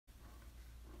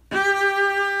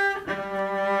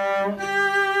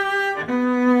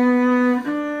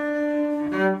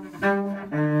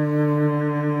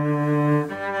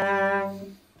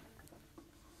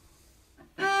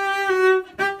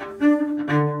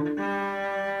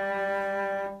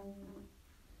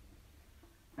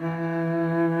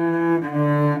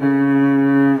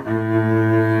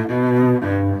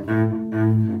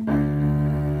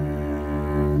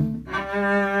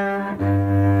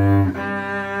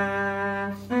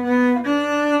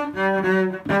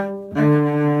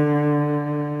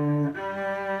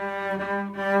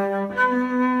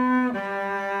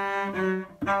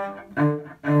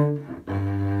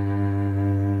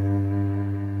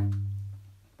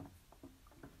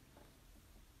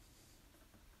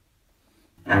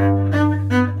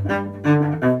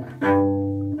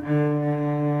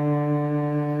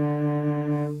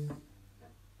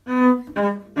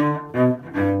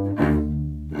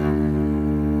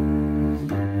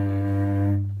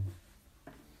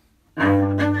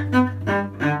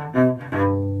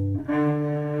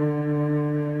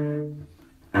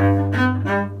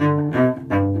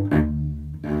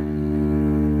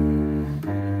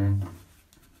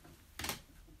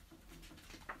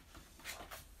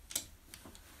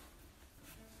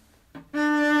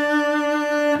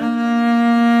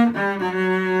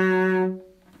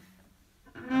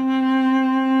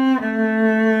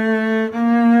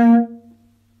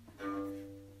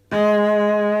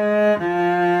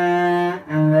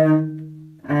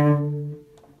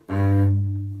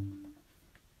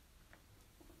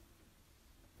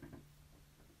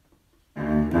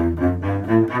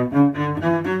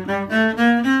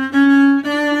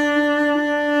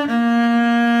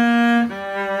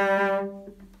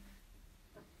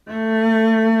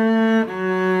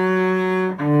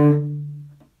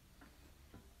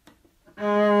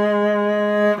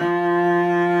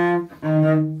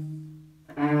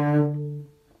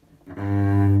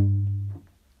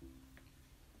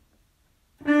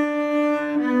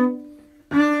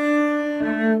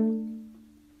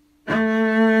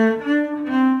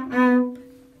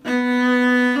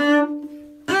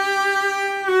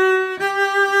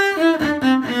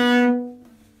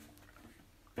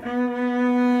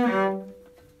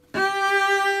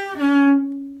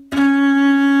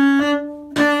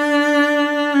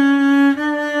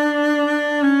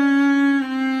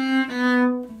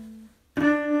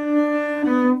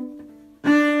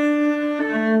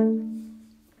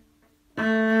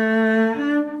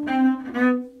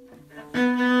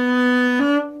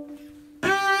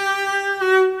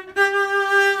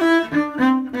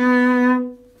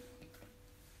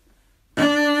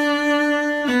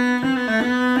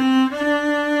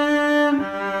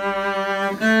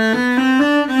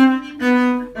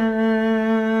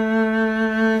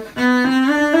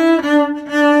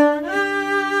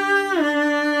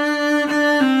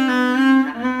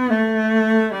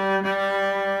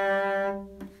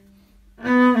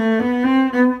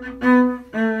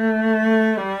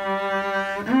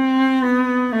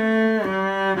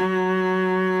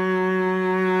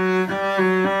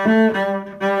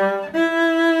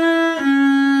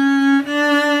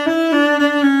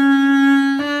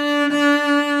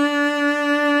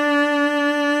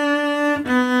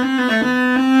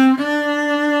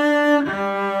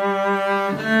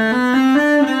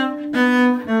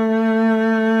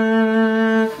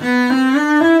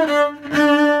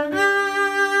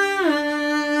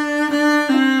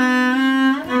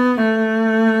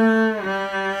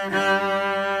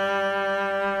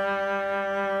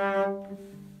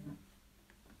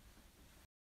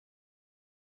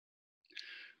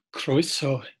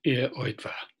Croeso i'r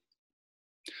oedfa.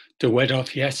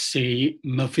 Dywedodd Iesu,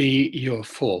 myfi yw'r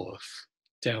ffordd.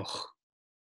 Dewch.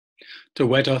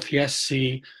 Dywedodd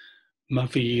Iesu,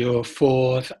 myfi yw'r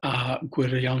ffordd a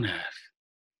gwirionedd.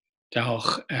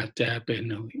 Dawch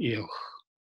derbyn uwch.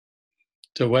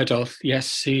 Dywedodd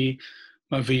Iesu,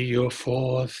 myfi yw'r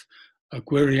ffordd, y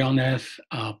gwirionedd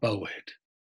a bywyd.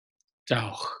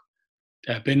 Dawch,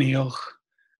 derbyniwch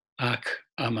ac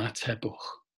ymatebwch.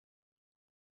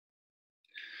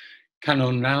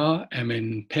 Canon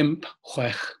 9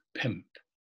 565.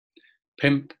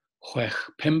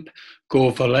 565.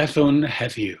 Gofaleddwn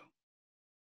heddiw.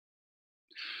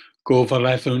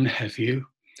 Gofaleddwn heddiw,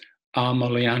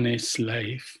 amolianus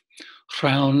leif,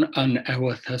 rhawn yn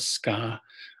ewythysga,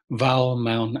 fal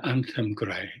mewn anthem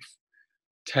greif,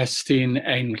 testyn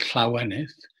ein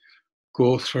llawenydd,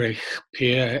 gwrthrych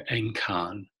pyr ein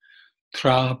can,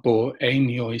 tra bo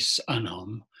einioes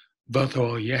ynom,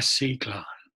 fyddo Iesu glân.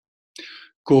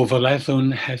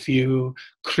 Gofaleddwn heddiw,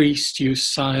 Christ yw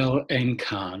sail ein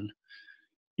can,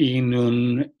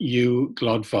 unwn yw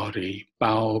glodfori,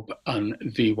 bawb yn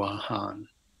ddiwahân.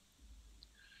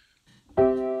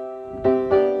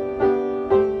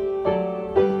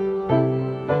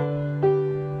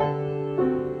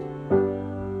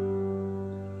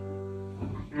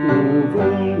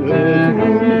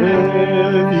 Gofaleddwn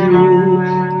heddiw,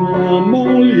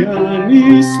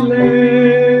 amolianus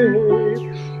leif,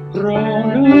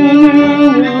 rhawn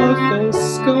yn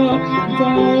ewythysga,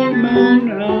 fal mewn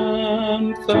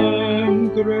anthem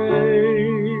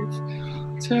greif,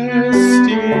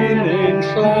 testyn ein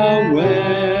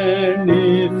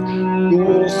llawenydd,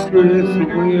 gwrthrych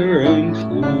pyr ein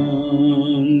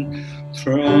can,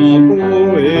 tra bo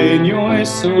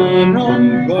einioes ynom,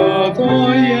 fyddo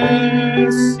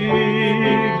Iesu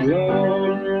glân.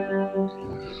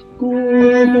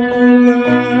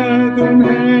 Gofaleddwn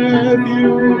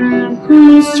heddiw,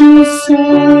 Christ yw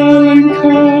sail ein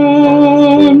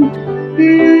can,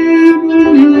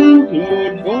 unwn yw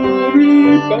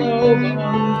glodfori, bawb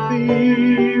yn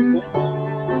ddiwahân.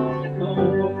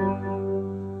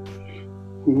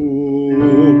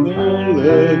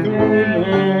 Gofaleddwn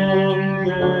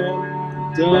ynddo,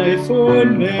 daeth o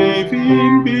neb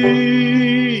i'n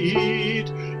byd,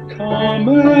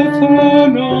 cameth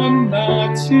ynon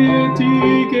natur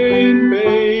digen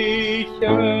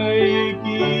beillau i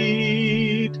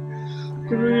gyd.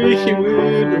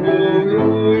 Greichwyd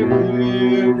o'r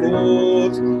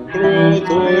wyfodd,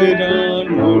 roddwyd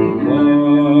anwylfa,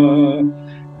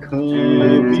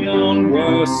 cyfiawn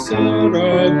wasar a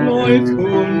gloedd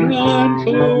hwnna'n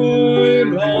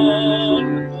llwylan.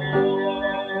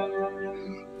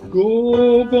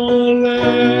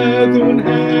 Gofaleddwn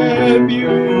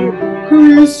heddiw,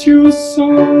 Christ yw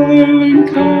sail ein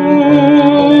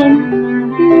can,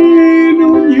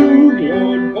 unwn yw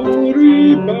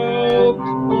glodfori, bawb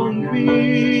yn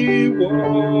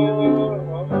ddiwahân.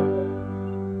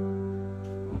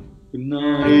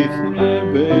 Gwnaeth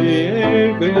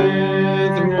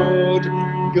efeddrod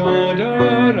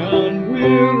gyda'r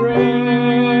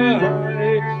anwyrau,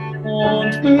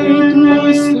 ond fe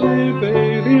groes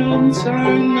leferynt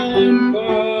angen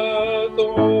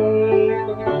byddol.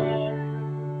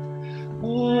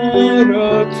 Ar y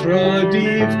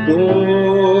trydydd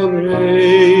bore,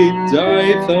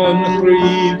 daeth yn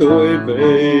rhydd o'i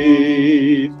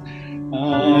feidd,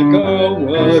 ag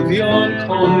awyddion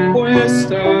conquest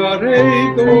ar ei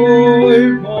ddwy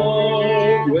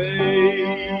molwydd.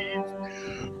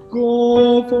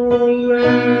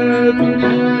 Gofaleddwn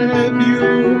heddiw,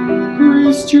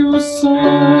 Christ yw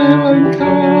sail ein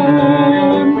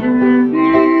can,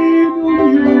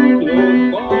 unwn yw glodfori,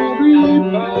 bawb yn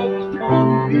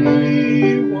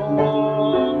ddiwahân.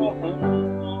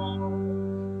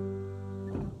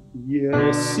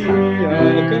 Iesu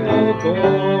ag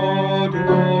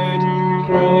yfodwyd,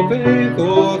 rhyfedd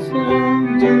wrth yn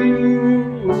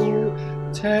diw,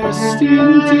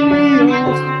 testyn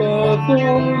diolch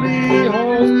byddoli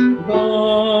holl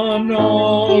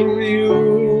fanol yw.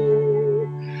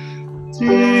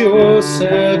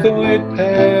 Dioseddwyd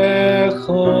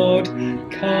pechod,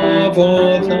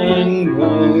 cafodd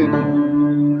anghoed,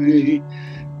 Mai.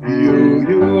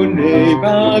 Yw neb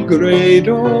a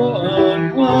gredo yn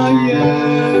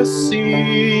Iesu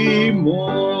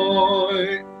moi.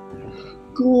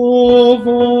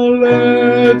 Gofoleddwn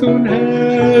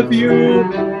heddiw,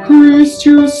 Christ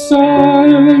yw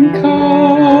sail yn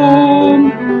cam.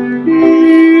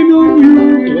 Un o'n yw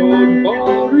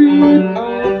glombori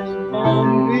pawb am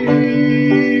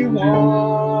ddiwan.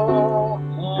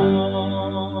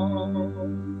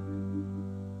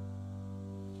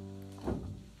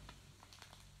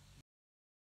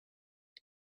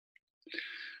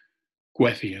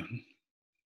 Gweddiwn.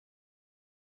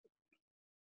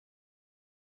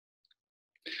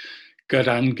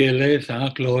 Gyda'n gilydd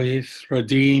a glwydd,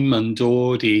 rydym yn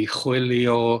dod i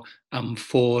chwilio am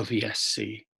ffordd Iesu.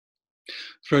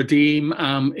 Rydym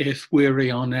am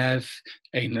ithwirionedd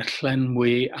ein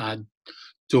llenwi a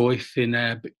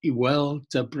doethineb i weld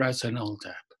dy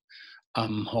bresenoldeb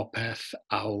ym mhopeth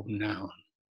a wnawn.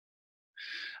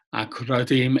 Ac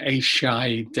rydym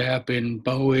eisiau derbyn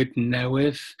bywyd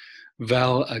newydd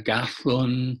fel y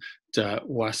gallwn dy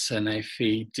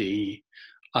wasanaethu di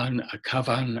yn y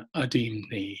cyfan ydym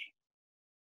ni.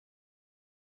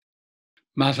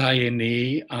 Maddau i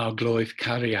ni a glwydd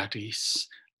cariadus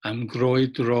am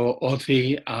grwydro oddi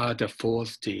a dy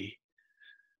ffordd di.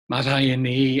 Maddau i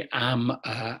ni am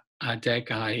y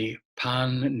adegau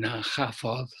pan na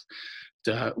chaffodd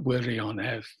dy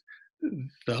wirionedd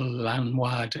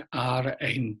ddylanwad ar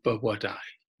ein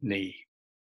bywydau ni.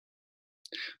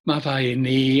 Maddau i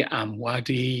ni am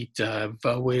wadu dy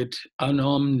fywyd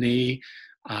ynom ni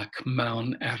ac mewn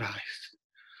eraill,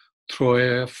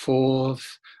 trwy'r ffordd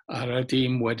yr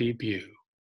ydym wedi byw.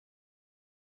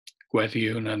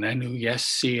 Gweddiwn yn enw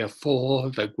Iesu y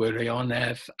ffordd, y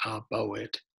gwirionedd a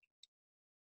bywyd.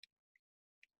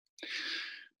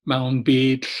 Mewn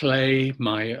byd lle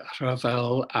mae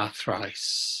rhyfel a thrais,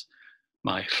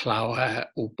 mae llawer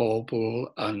o bobl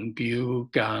yn byw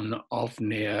gan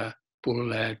ofni'r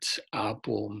bwled a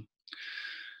bwm.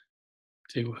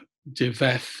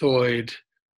 Difethoed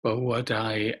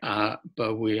bywydau a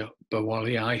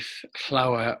bywoliaeth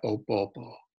llawer o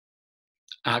bobl,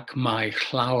 ac mae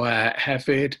llawer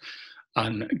hefyd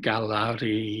yn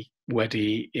galaru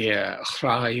wedi i'r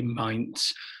chrau maint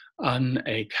yn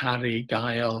ei caru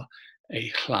gael ei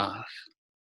lladd.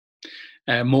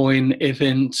 Mwyn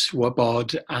iddynt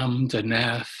wybod am dy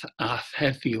nerth a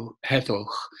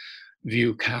heddwch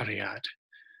fyw cariad.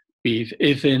 Bydd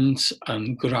iddynt yn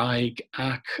graig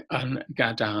ac yn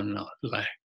gadarnle.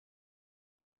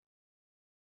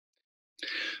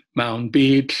 Mewn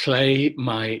byd lle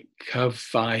mae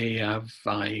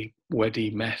cyfaiafau wedi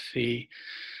methu,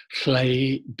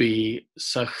 lle bu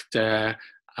sychder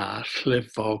a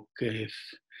llifogydd,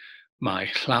 mae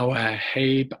llawer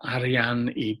heb arian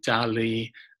i dalu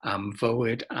am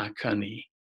fywyd ac ynni.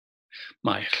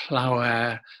 Mae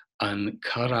llawer yn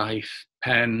cyrraedd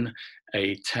pen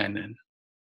ei tenyn.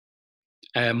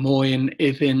 Mwyn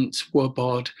iddynt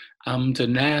wybod am dy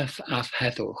nerth a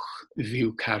heddwch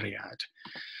fyw cariad.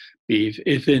 Bydd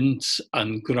iddynt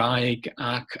yn graig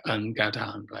ac yn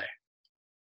gadarnle.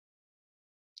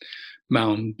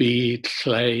 Mewn byd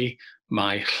lle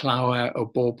mae llawer o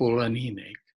bobl yn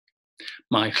unig.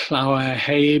 Mae llawer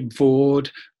heb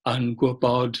fod yn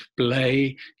gwybod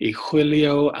ble i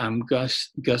chwilio am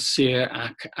gysur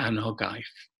ac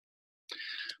anogaeth.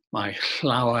 Mae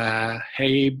llawer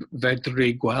heb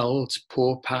fedru gweld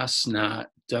pwrpas na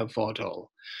dyfodol,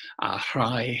 a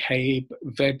rhai heb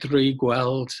fedru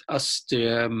gweld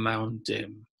ystyr mewn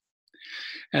dim.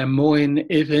 Mwyn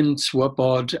iddynt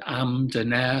wybod am dy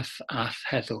nerth a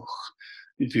heddwch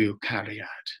fyw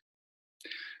cariad.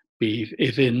 Bydd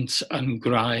iddynt yn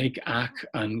graig ac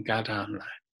yn gadarnle.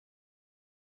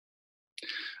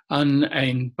 Yn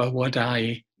ein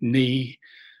bywydau ni,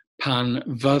 pan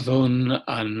fyddwn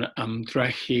yn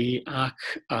ymdrechu ac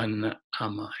yn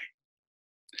amau.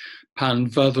 Pan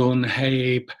fyddwn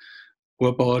heb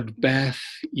wybod beth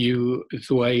yw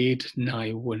ddweud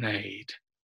neu wneud.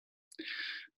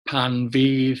 Pan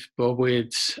fydd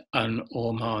bywyd yn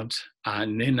ormod a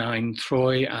ninnau'n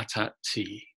troi at ti.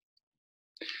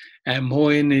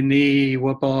 Mwyn i ni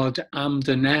wybod am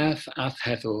dy nerth a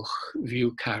heddwch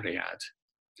fyw cariad.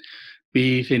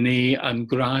 Bydd i ni yn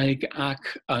graig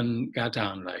ac yn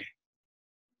gadarnle.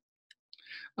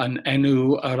 Yn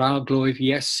enw yr arglwydd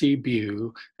Iesu byw,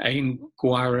 ein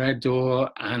gwaredwr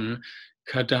a'n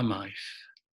cydymaeth.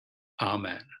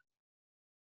 Amen.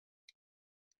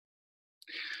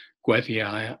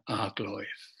 Gweddiau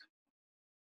arglwydd.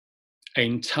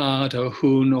 Ein tad o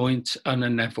hwn oint yn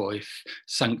y nefoeth,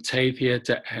 sancteiddio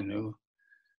dy enw,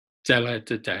 deled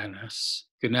dy dernas.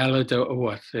 Gwnelyd o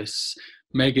wythus,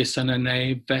 megis yn y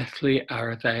neu felly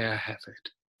ar y ddeia hefyd.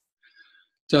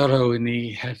 Dyro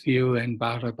ni heddiw yn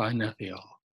barod bainyddiol,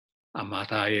 a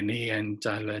maddau ni yn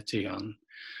daileduon,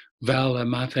 fel y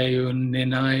maddeuwn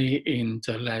ninnau un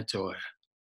dyledwyr.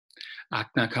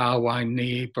 Ac na cawain ni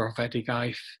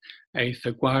brofedigaeth, eith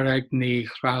y gwareg ni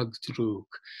rhag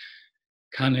drwg,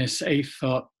 canis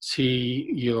eitho ti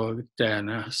yw'r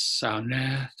dernas a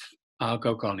neth a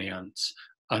gogoniant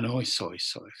yn oes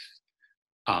oesoedd.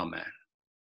 Amen.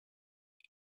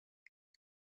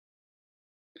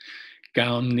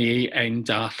 Gawn ni ein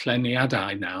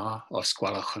darlleniadau nawr, os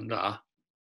gwelwch yn dda.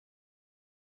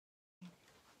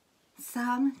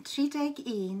 Psalm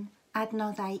 31,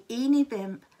 adnoddau 1 i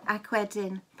 5 ac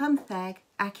wedyn 15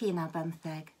 ac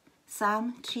 15.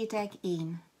 Psalm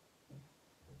 31.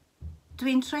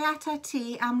 Dwi'n troi ata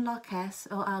ti am loces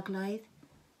o oglwydd,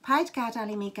 paid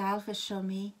gadael I mi gael fy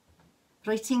siwmi.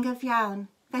 Rwy ti'n gyfiawn,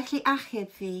 felly achub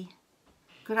fi.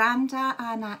 Gwranda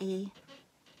arna I,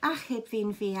 achub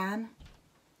fi'n fian.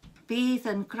 Bydd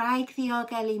yn graig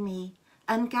ddiogel I mi,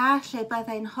 yn gall lle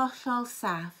byddai'n hollol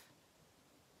saff.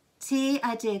 Ti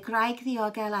ydy'r graig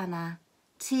ddiogel yna,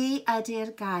 ti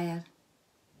ydy'r gair.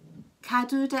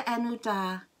 Cadw dy enw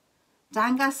da,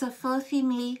 dangas y ffwrdd I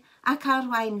mi ac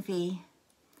arwain fi.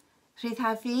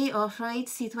 Rhyddha fi o rhwyd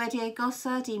sydd wedi ei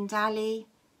gosod i'n dalu.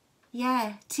 Ie,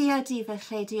 ti ydy fy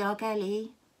lle diogel I.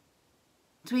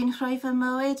 Dwi'n rhoi fy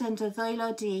mywyd yn dy ddwylo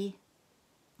di.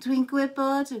 Dwi'n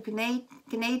gwybod y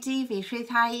gwneud I fi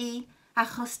rhyddhau I,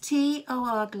 achos ti o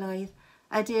oglwydd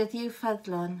ydy'r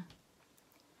ddiwffyddlon.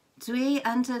 Dwi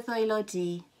yn dy ddwylo di.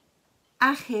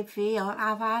 Achub fi o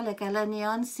afal y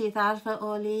gelynion sydd ar fy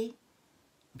oli.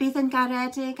 Bydd yn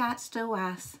garedig at dy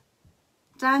was.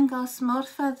 Dangos mor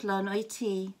ffyddlon wyt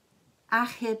ti.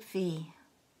 Achub fi.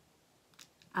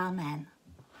 Amen.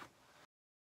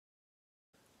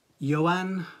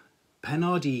 Ioan,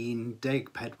 penod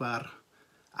 14,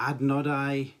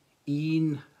 adnodau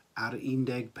 1 ar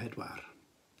 14.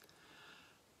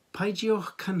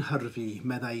 Paidiwch cynhyrfu,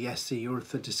 meddai Iesu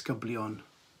wrth y disgyblion.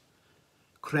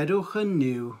 Credwch yn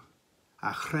niw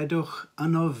a chredwch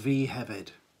yno fi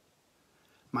hefyd.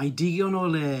 Mae digon o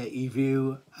le I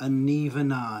fyw yn ni fy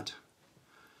nad.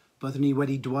 Byddwn ni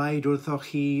wedi dweud wrthoch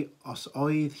chi os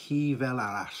oedd hi fel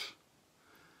arall.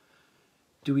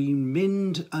 Dwi'n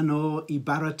mynd yno I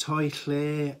baratoi lle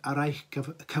ar eich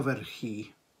cyfyrchu.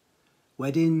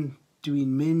 Wedyn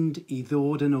dwi'n mynd I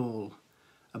ddod yn ôl,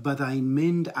 a byddai'n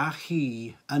mynd â chi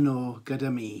yno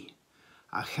gyda mi,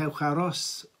 a chewch aros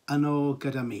yno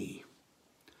gyda mi.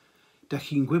 Dych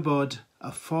chi'n gwybod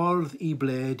y ffordd I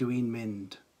ble dwi'n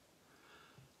mynd.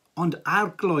 Ond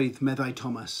arglwydd, meddai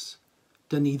Thomas,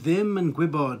 dyn ni ddim yn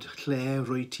gwybod lle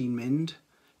rwy ti'n mynd,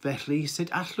 felly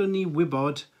sut allwn ni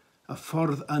wybod y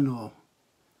ffordd yno?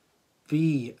 Fi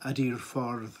ydy'r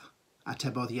ffordd,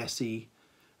 atebodd Iesu,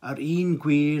 yr un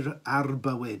gwir ar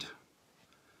bywyd.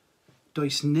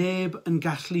 Does neb yn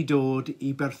gallu dod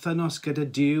I berthynos gyda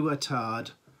Duw y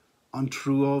Tad, ond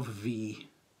trwodd fi.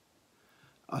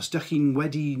 Os dych chi'n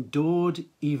wedi dod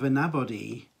I fy nabod I,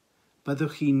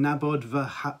 byddwch chi'n nabod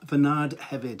fy nad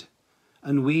hefyd.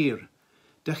 Yn wir,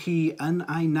 dych chi yn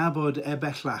ei nabod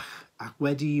bellach ac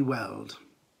wedi weld.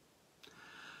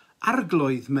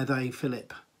 Arglwydd, meddai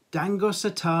Philip, dangos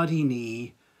y tad I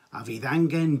ni, a fydd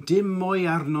angen dim mwy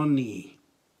arno ni.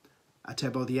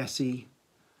 Atebodd Iesu,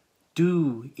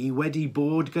 dw I wedi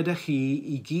bod gyda chi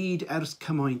I gyd ers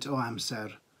cymaint o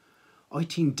amser.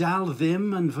 Oed ti'n dal ddim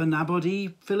yn fy nabod I,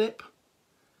 Philip?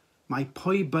 Mae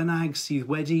pwy bynnag sydd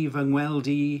wedi fy ngweld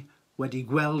I wedi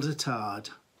gweld y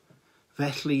tad.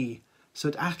 Felly,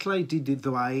 sut allai di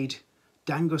ddweud,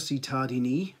 dangos I tad I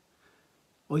ni?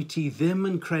 Oed ti ddim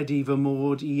yn credu fy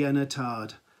mod I yn y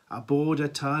tad, a bod y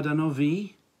tad yno fi?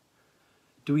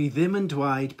 Dwi ddim yn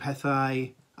dweud pethau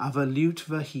a fy liwt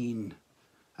fy hun,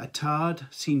 y tad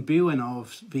sy'n byw yno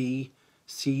fi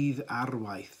sydd ar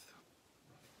waith.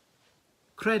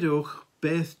 Credwch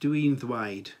beth dwi'n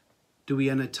ddweud, dwi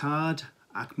yn y tad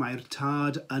ac mae'r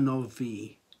tad yno fi.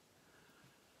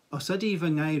 Os ydy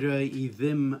fy ngeiriau I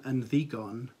ddim yn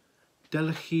ddigon,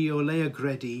 dylech chi o leia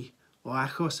gredu o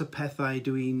achos y pethau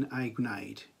dwi'n ei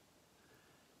gwneud.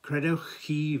 Credwch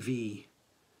chi fi.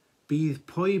 Bydd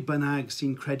pwy bynnag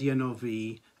sy'n credu yno fi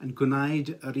yn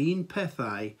gwneud yr un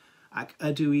pethau ac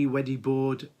ydw I wedi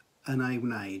bod yn ei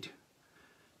wneud.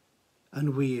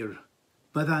 Yn wir,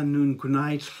 byddan nhw'n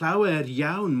gwneud llawer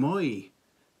iawn mwy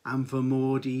am fy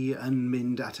mod I yn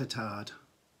mynd at y tad.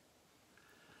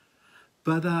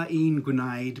 Bydda i'n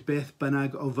gwneud beth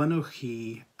bynnag ofynnwch chi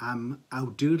am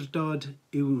awdurdod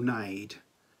i'w wneud,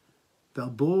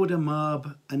 fel bod y mab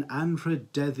yn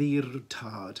anrhydeddu'r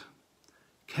tad.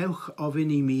 Cewch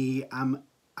ofyn I mi am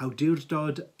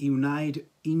awdurdod I wneud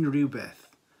unrhyw beth,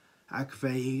 ac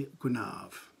fe'i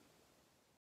gwnaf.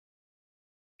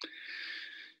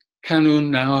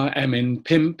 Canwn nawr emyn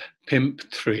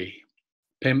 553.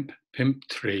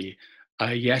 553.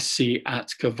 A Iesu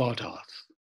at gyfododd.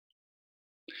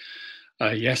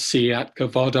 A Iesu at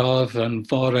gyfododd yn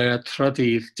fore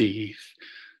trydydd dydd,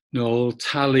 nôl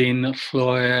talun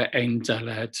llwyr ein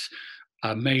dyled,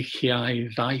 a meichiau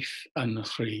ddaeth yn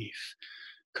rhydd,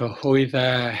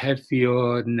 cyhoedder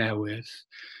heddiw'r newydd,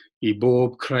 I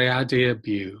bob creadur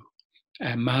byw,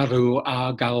 marw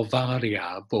a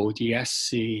galfaria bod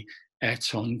Iesu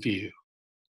eto'n fyw.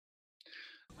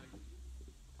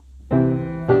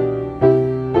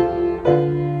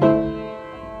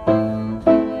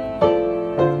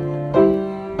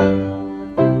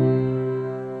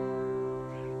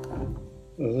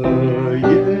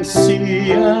 Iesu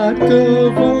at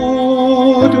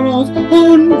gyfododd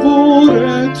yn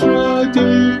fore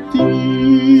trydydd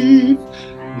dydd,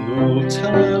 nôl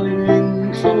talun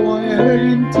llwyr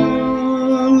ein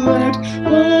dyled,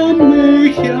 a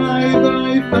meichiau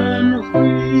ddaeth yn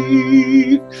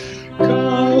rhydd,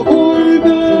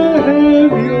 cyhoedder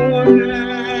heddiw'r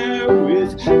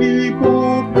newydd, I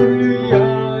bob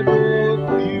creadur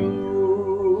byw,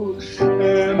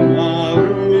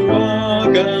 marw a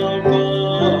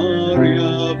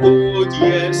galfaria bod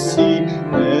Iesu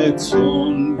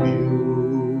eto'n byw.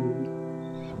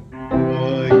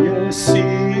 Iesu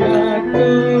at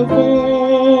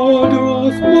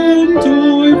gyfododd mewn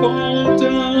dwy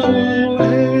fodel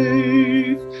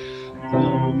heidd,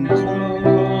 am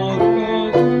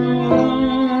clywodd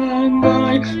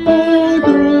angau a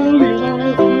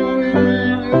dryliodd o'i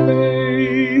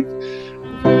meddeidd,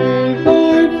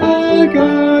 feddai'n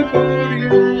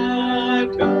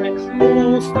agoriadau o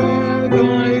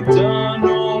feddai dan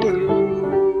o rhyw,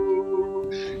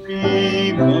 I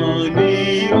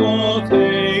fyny oedd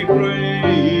ei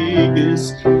gregys,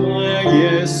 mae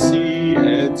Iesu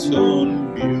eto'n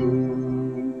byw.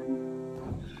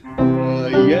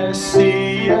 Iesu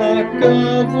at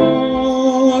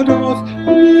gyfododd,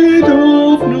 nid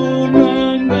ofnwn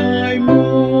angau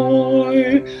mwy,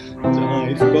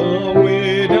 daeth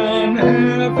bywyd yn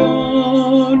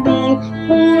hefynol,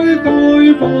 oedd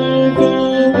o'i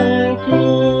fofol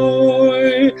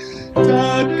glwy,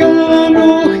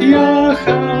 dadganwch iach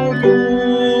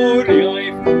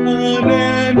awdwriaeth yn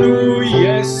enw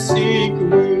Iesu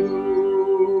gwyw.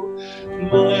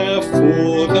 Mae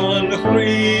ffordd yn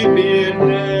rhydd i'r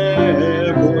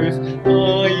nefoedd, a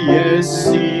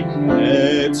Iesu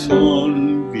eto'n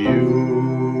fyw.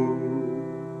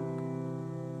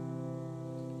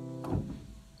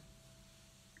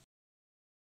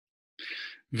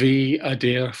 Fi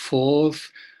ydy'r ffordd,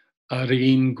 yr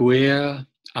un gwir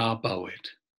a bywyd.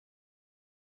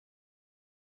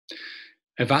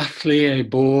 Efallai ei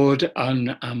bod yn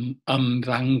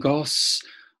ymddangos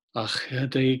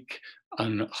ychydig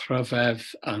yn rhyfedd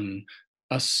yn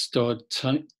ystod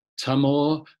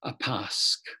tymor y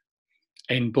Pasg,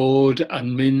 ein bod yn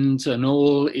mynd yn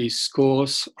ôl I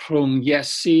sgwrs rhwng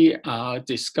Iesu a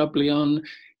disgyblion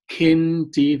cyn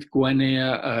dydd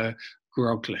Gwener y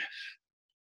Groglith.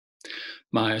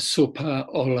 Mae y swper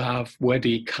olaf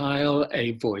wedi cael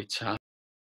ei fwyta,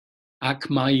 ac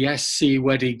mae Iesu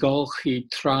wedi golchi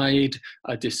traed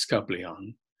y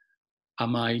disgyblion, a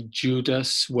mae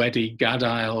Judas wedi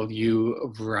gadael i'w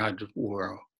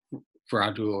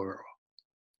fradwro.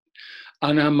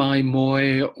 Yna mae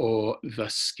mwy o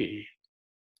ddysgu,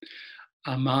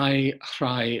 a mae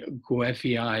rhai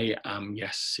gweddiau am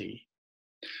Iesu.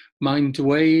 Mae'n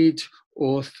dweud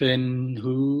wrthyn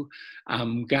nhw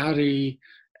am garu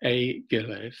ei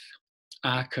gilydd,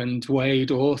 ac yn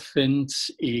dweud wrthynt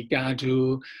I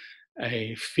gadw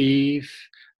ei ffydd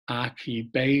ac I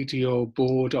beidio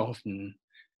bod ofn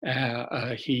y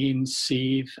hyn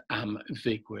sydd am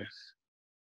ddigwydd.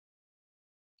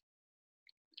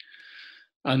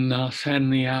 Yn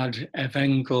ddarlleniad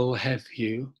Efengil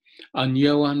heddiw, yn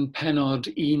Ioan pennod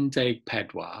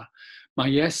 14, mae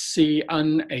Iesu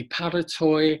yn ei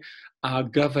paratoi ar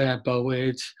gyfer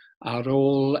bywyd ar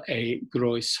ôl ei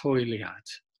groeshoeliad.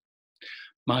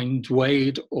 Mae'n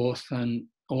dweud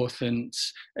wrthynt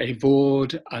ei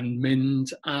fod yn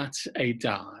mynd at ei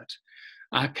dad,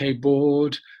 ac ei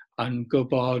bod yn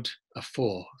gwybod y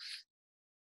ffordd.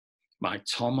 Mae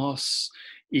Thomas,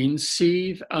 un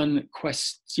sydd yn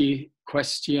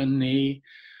cwestiynu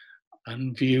yn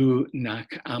fyw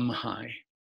nac amhau,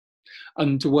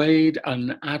 yn dweud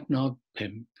yn adnod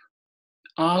 5,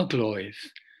 Arglwydd,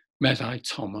 meddai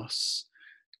Thomas,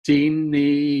 Dyn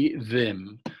ni ddim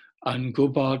yn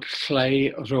gwybod lle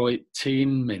roedd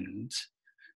ti'n mynd,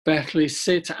 felly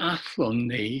sut allwn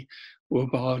ni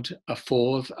wybod y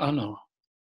ffordd yno?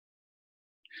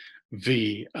 Fi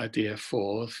ydy'r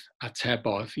ffordd,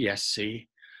 atebodd Iesu,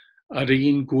 yr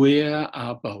un gwir a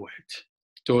bywyd.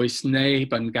 Does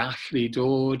neb yn gallu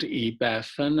dod i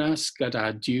berthynas gyda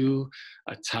Duw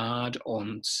y Tad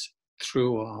ond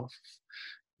trwy'r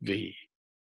fi.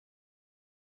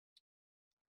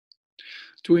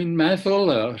 Dwi'n meddwl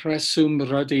y rheswm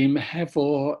rydym hefo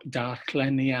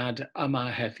darlleniad yma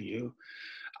heddiw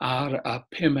ar y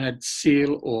 5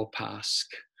 Sul o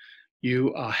Pasg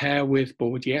yw oherwydd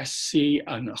bod Iesu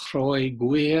yn rhoi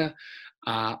gwir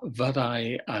a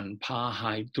fyddai yn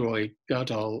parhau drwy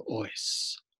gydol oes.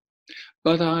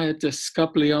 Byddai'r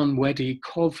disgyblion wedi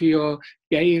cofio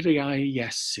geiriau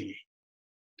Iesu,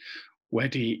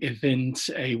 wedi iddynt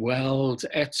ei weld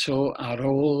eto ar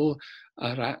ôl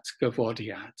yr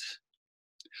atgyfodiad.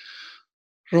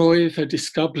 Roedd y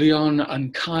disgyblion yn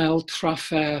cael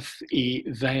trafferth i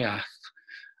ddeall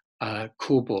y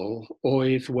cwbl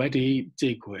oedd wedi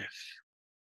digwydd,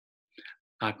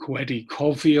 ac wedi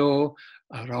cofio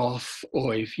yr oll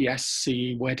oedd Iesu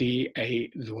wedi ei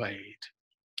ddweud.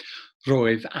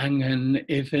 Roedd angen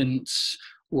iddynt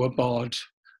wybod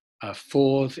y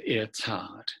ffordd i'r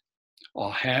tad,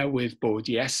 oherwydd bod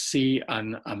Iesu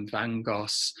yn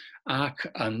ymddangos ac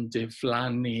yn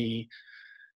diflannu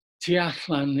tu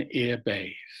allan i'r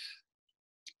beidd,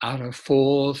 ar y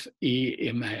ffordd i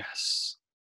Emmaus,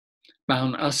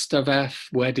 mewn ystafell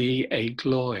wedi ei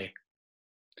gloi,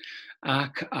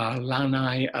 ac ar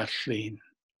lannau y llun.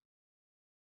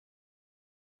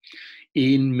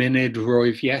 1 munud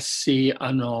roedd Iesu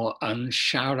yno yn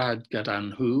siarad gyda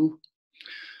nhw,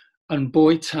 yn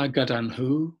bwyta gyda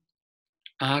nhw,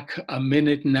 ac y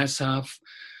munud nesaf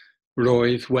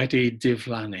roedd wedi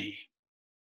diflannu.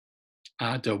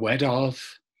 A dywedodd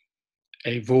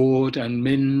ei fod yn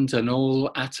mynd yn ôl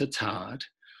at y tad,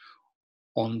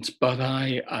 ond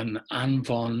byddai yn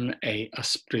anfon ei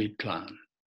ysbryd glân.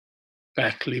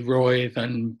 Felly roedd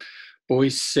yn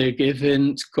bwysig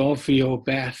iddynt gofio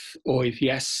beth oedd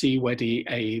Iesu wedi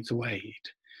ei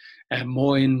ddweud,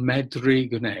 mwyn medru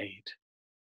gwneud,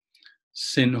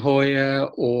 sy'n hwyr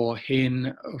o hyn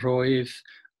roedd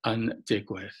yn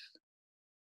digwydd.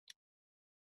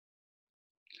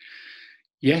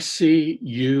 Iesu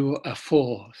yw y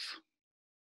ffordd.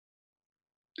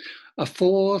 Y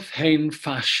ffordd hen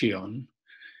ffasiwn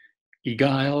i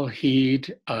gael hyd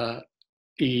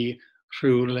i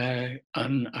rhywle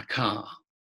yn y car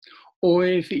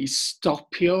oedd i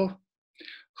stopio,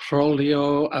 rholio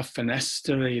y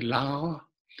ffenestr i lawr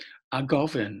a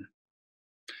gofyn.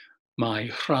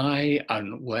 Mae rhai yn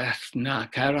well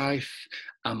nac eraill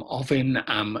am ofyn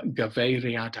am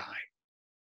gyfeiriadau.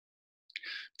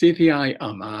 Dyddiau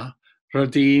yma,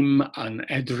 rydym yn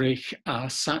edrych ar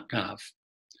satnaf,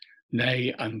 neu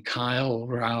yn cael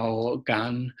raw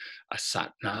gan y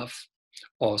satnaf,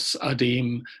 os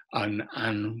ydym yn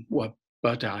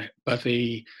anwybyddu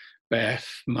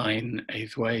beth mae'n ei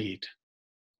ddweud.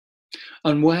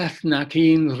 Yn well nac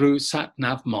unrhyw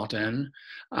satnaf modern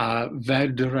a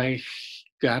fedrech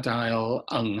gadael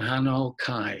yng nghanol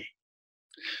cae,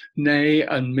 neu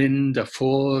yn mynd y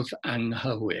ffordd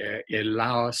anghywir i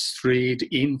lawr stryd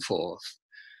un ffordd.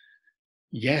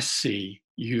 Iesu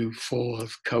yw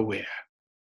ffordd cywir.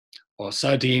 Os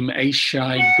ydym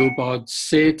eisiau gwybod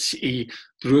sut i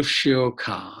drwsio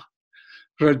car,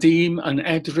 rydym yn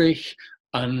edrych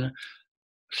yn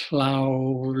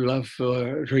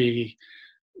llawlyfru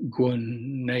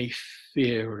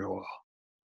gwneithurwr,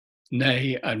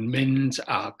 neu yn mynd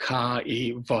â car i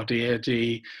fodurdy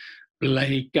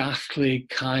ble gallu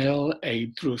cael ei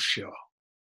drwsio.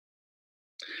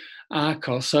 Ac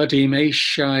os ydym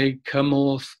eisiau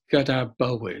cymorth gyda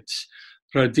bywyd,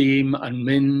 rydym yn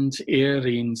mynd i'r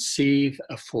un sydd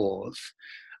y ffordd,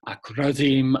 ac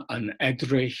rydym yn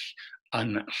edrych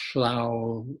yn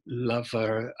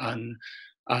llawlyfr yn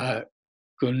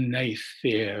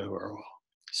gwneithurwr,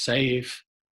 sef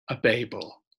y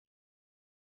Beibl.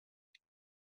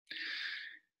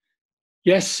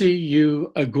 Iesu yw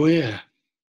y gwir.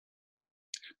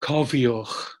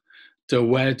 Cofiwch,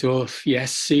 dywedodd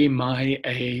Iesu mai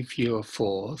ef yw'r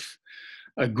ffordd,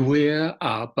 y gwir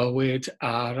a bywyd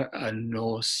ar y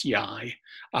nos Iau,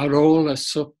 ar ôl y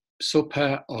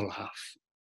swper olaf.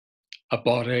 Y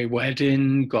bore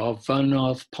wedyn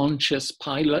gofynnodd Pontius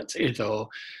Pilate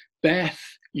iddo, beth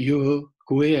yw'r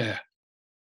gwir?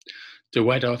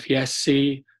 Dywedodd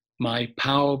Iesu, mae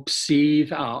pawb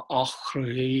sydd â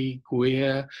ochri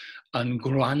gwir yn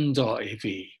gwrando i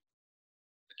fi.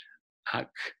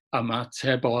 Ac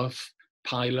ymatebodd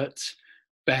Pilate,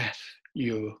 beth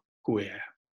yw'r gwir.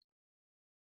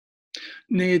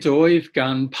 Nid oedd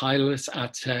gan Pilate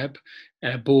ateb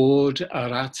bod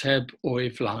yr ateb o'i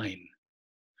flaen.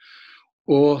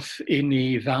 Wrth I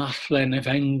ni ddallen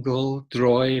efengl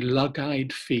drwy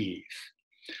lygaid ffydd,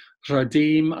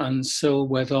 rydym yn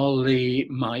sylweddoli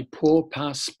mai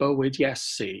pwrpas bywyd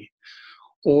Iesu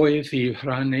oedd I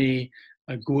rhannu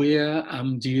y gwir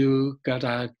am Duw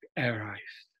gydag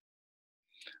eraill.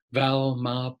 Fel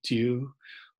mab Duw,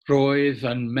 roedd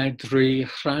yn medru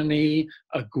rhannu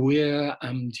y gwir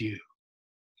am Duw.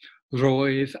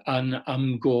 Roedd yn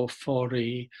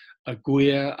ymgorffori y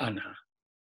gwir yna.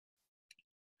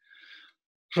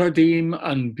 Rydym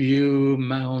yn byw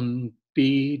mewn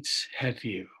byd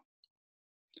heddiw,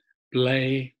 ble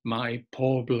mae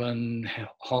pobl yn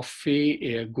hoffi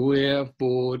i'r gwir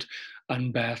fod yn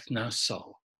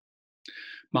berthnasol.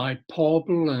 Mae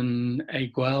pobl yn ei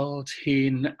gweld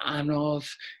hi'n anodd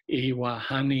I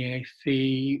wahaniaethu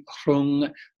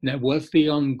rhwng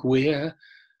newyddion gwir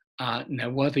a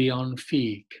newyddion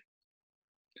ffug,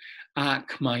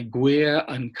 ac mae gwir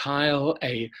yn cael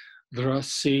ei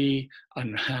ddrysu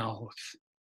yn hawdd,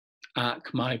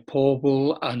 ac mae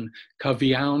pobl yn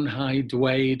cyfiawnhau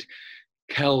dweud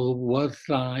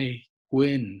celwyddau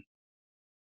gwyn.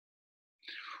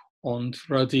 Ond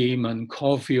rydym yn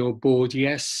cofio bod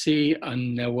Iesu yn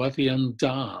newyddion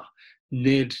da,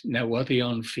 nid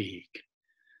newyddion ffug,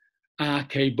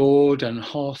 ac ei bod yn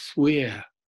holl wir,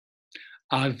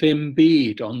 a ddim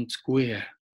byd ond gwir.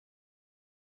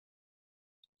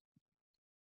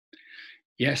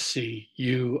 Iesu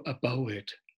yw y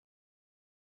bywyd.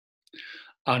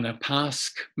 Yn y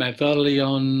Pasg,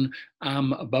 meddylion am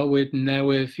y bywyd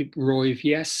newydd roedd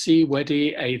Iesu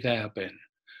wedi ei dderbyn.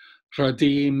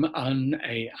 Rydym yn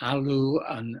ei alw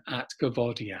yn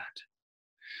atgyfodiad.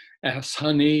 Ers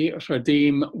hynny,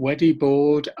 rydym wedi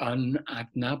bod yn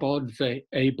adnabod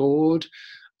ei bod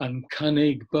yn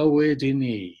cynnig bywyd I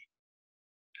ni,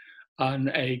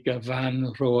 yn ei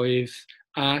gyfanrwydd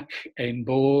ac ein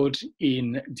bod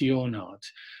i'n diwrnod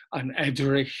yn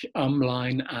edrych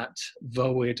ymlaen at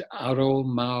fywyd ar ôl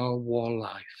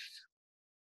marwolaeth.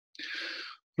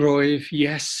 Roedd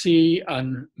Iesu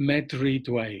yn medru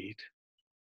dweud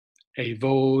ei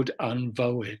fod yn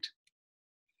fywyd.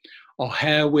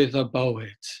 Oherwydd y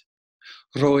bywyd,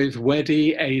 roedd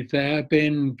wedi ei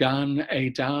dderbyn gan ei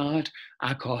dad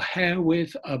ac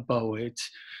oherwydd y bywyd,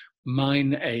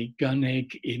 mae'n ei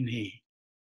gynnig I ni.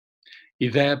 I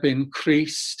dderbyn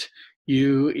Crist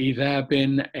yw I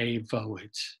dderbyn ei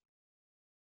fywyd.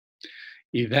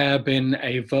 I dderbyn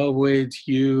ei fywyd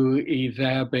yw I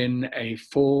dderbyn ei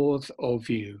ffordd o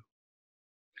fyw.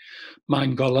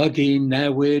 Mae'n golygu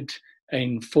newid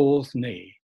ein ffordd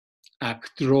ni, ac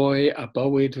drwy y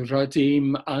bywyd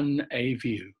rydym yn ei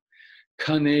fyw,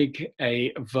 cynnig ei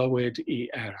fywyd I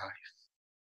eraill.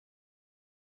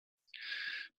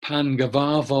 Pan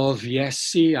gyfarfodd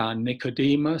Iesu a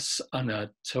Nicodemus yn y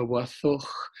tywyllwch,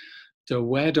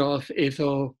 dywedodd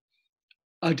iddo,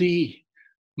 ydy,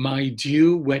 mae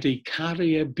Duw wedi caru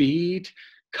y byd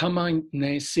cymaint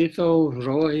nes iddo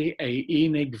roi ei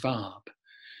unig fab,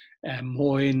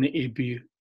 mwyn I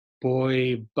bwy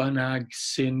bynnag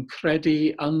sy'n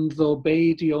credu ynddo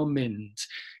beidio mynd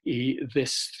I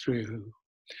ddistryw,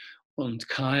 ond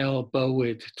cael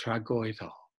bywyd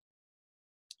tragweddol.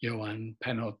 Ioan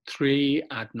pennod 3,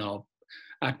 adnod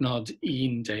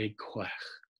 16.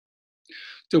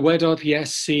 Dywedodd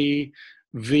Iesu,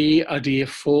 fi ydy'r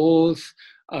ffordd,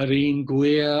 yr un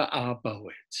gwir a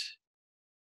bywyd.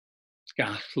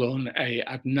 Gallwn ei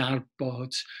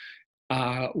adnabod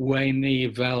a weini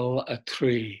fel y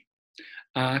tri,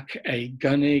 ac ei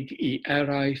gynnig I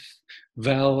eraill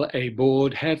fel ei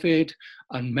bod hefyd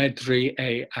yn medru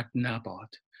ei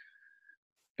adnabod,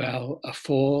 fel y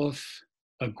ffordd,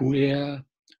 y gwir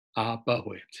a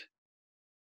bywyd.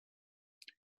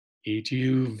 I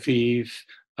Duw fydd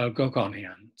y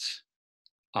gogoniant.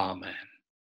 Amen.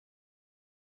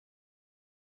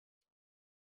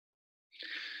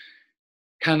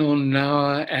 Canon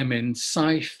nawr emyn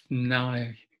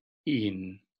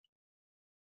 791.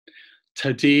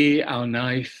 Tydi a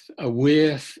wnaeth y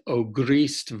wirth o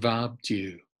Grist fab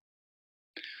Duw.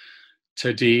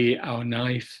 Tydi a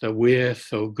wnaeth y wirth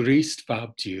o Grist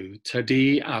fab Duw,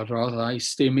 tydi a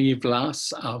roddais dim I flas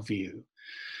a fyw.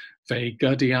 Fe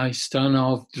gydiais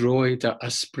dynodd drwy dy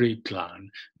ysbryd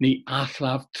glân, ni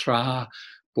allaf tra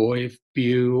boedd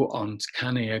byw ond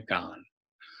canu y gan.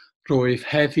 Roedd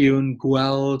heddiw'n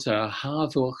gweld y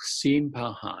harddwch sy'n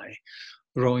parhau,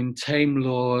 roi'n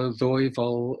teimlo'r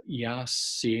ddwyfol ias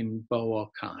sy'n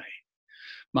bywocau.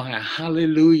 Mae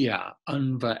Hallelujah yn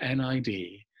fy NID,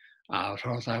 a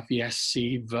rhoddaf Iesu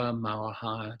fy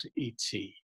mawrhad I ti.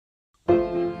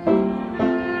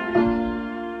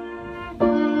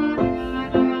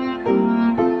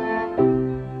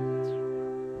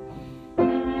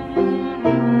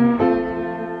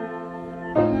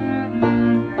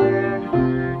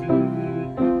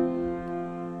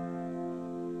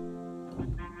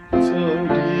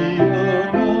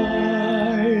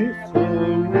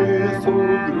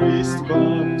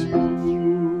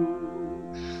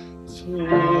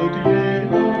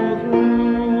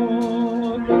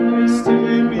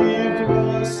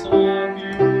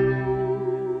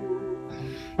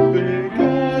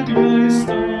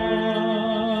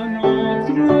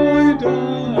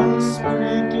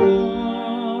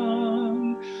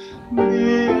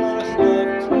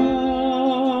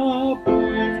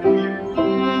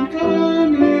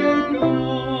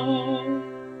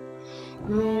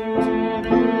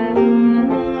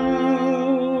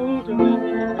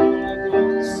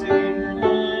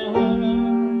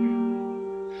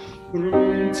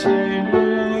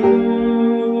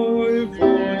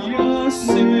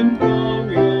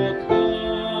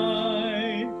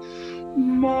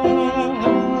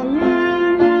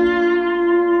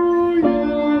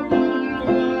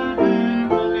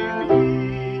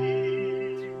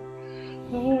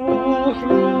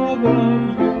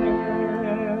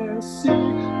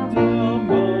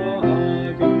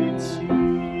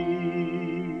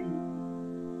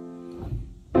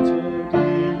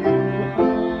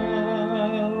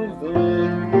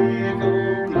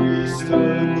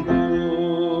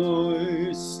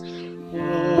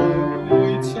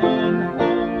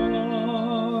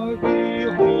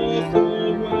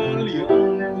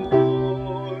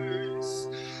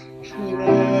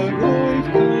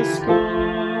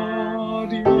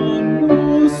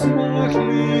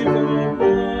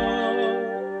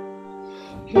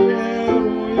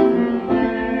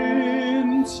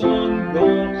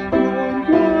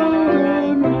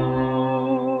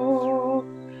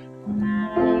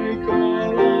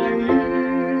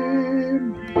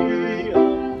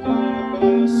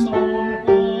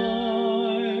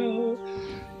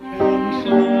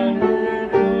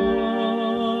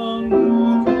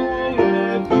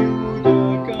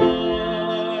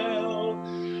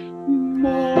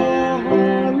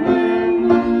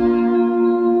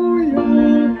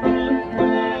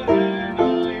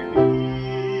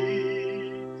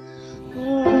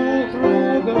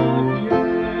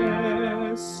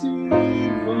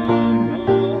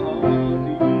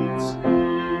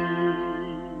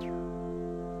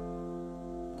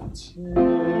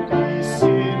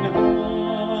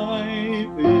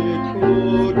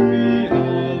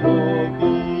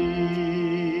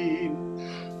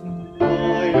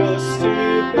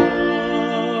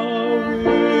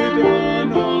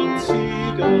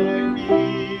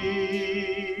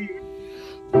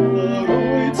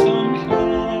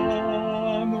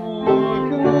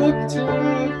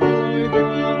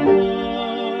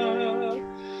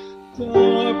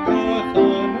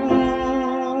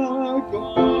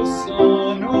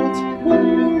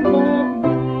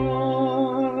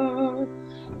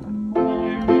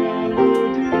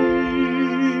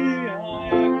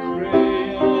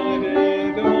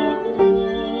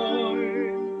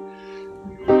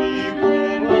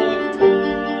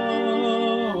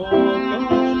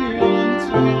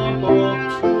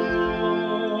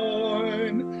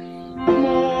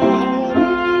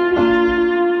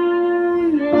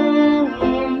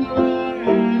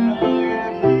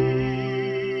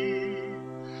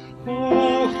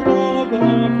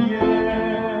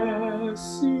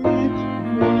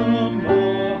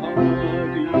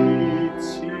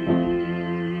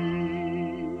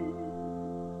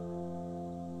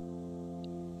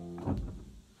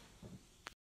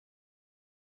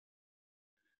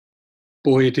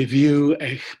 Bwyd I fyw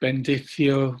eich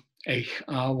bendithio, eich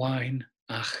arwain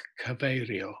a'ch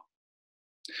cyfeirio.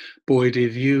 Bwyd I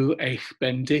fyw eich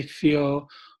bendithio,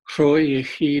 rhoi I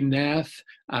chi nerth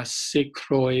a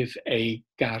sicroedd ei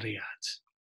gariad.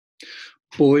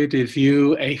 Bwyd I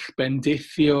fyw eich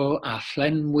bendithio a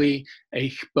llenwi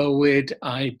eich bywyd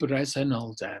a'i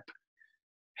bresenoldeb,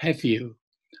 heddiw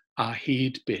a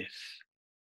hyd byth.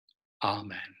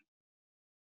 Amen.